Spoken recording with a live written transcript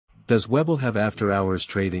Does Webull have after-hours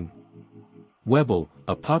trading? Webull,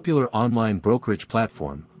 a popular online brokerage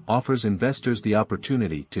platform, offers investors the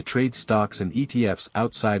opportunity to trade stocks and ETFs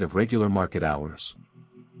outside of regular market hours.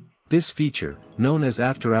 This feature, known as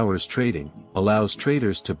after-hours trading, allows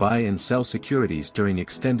traders to buy and sell securities during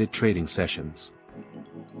extended trading sessions.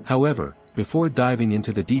 However, before diving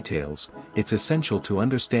into the details, it's essential to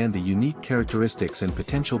understand the unique characteristics and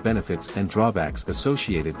potential benefits and drawbacks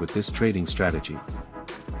associated with this trading strategy.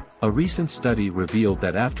 A recent study revealed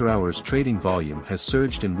that after-hours trading volume has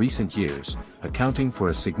surged in recent years, accounting for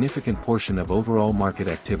a significant portion of overall market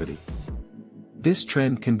activity. This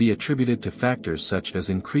trend can be attributed to factors such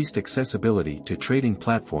as increased accessibility to trading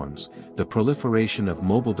platforms, the proliferation of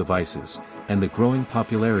mobile devices, and the growing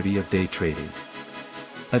popularity of day trading.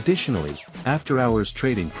 Additionally, after-hours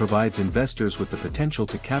trading provides investors with the potential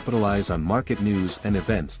to capitalize on market news and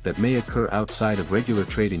events that may occur outside of regular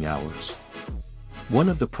trading hours. One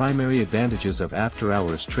of the primary advantages of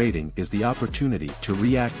after-hours trading is the opportunity to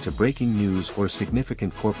react to breaking news or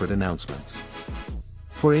significant corporate announcements.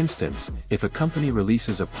 For instance, if a company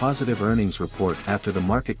releases a positive earnings report after the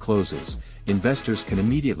market closes, investors can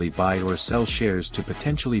immediately buy or sell shares to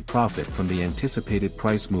potentially profit from the anticipated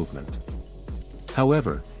price movement.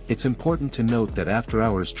 However, it's important to note that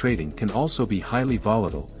after-hours trading can also be highly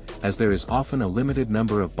volatile, as there is often a limited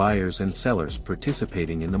number of buyers and sellers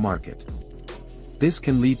participating in the market. This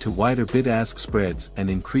can lead to wider bid-ask spreads and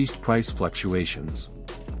increased price fluctuations.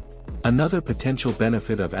 Another potential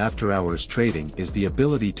benefit of after-hours trading is the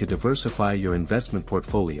ability to diversify your investment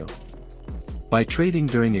portfolio. By trading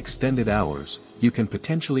during extended hours, you can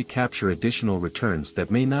potentially capture additional returns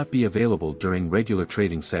that may not be available during regular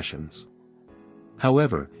trading sessions.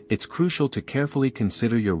 However, it's crucial to carefully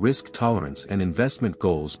consider your risk tolerance and investment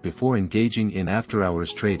goals before engaging in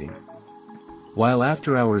after-hours trading. While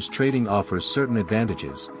after-hours trading offers certain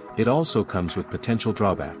advantages, it also comes with potential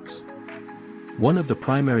drawbacks. One of the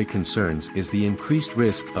primary concerns is the increased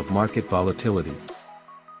risk of market volatility.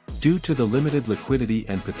 Due to the limited liquidity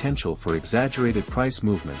and potential for exaggerated price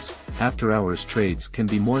movements, after-hours trades can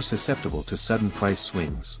be more susceptible to sudden price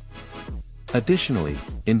swings. Additionally,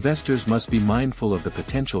 investors must be mindful of the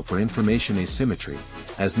potential for information asymmetry,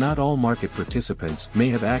 as not all market participants may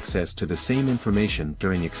have access to the same information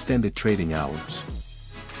during extended trading hours.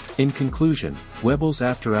 In conclusion, Webull's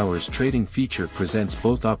after-hours trading feature presents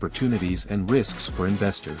both opportunities and risks for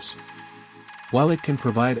investors. While it can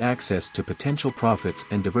provide access to potential profits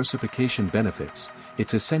and diversification benefits,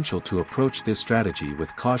 it's essential to approach this strategy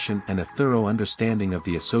with caution and a thorough understanding of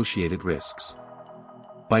the associated risks.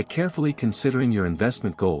 By carefully considering your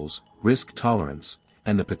investment goals, risk tolerance,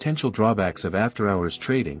 and the potential drawbacks of after-hours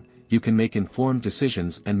trading, you can make informed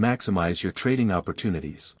decisions and maximize your trading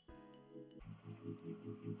opportunities.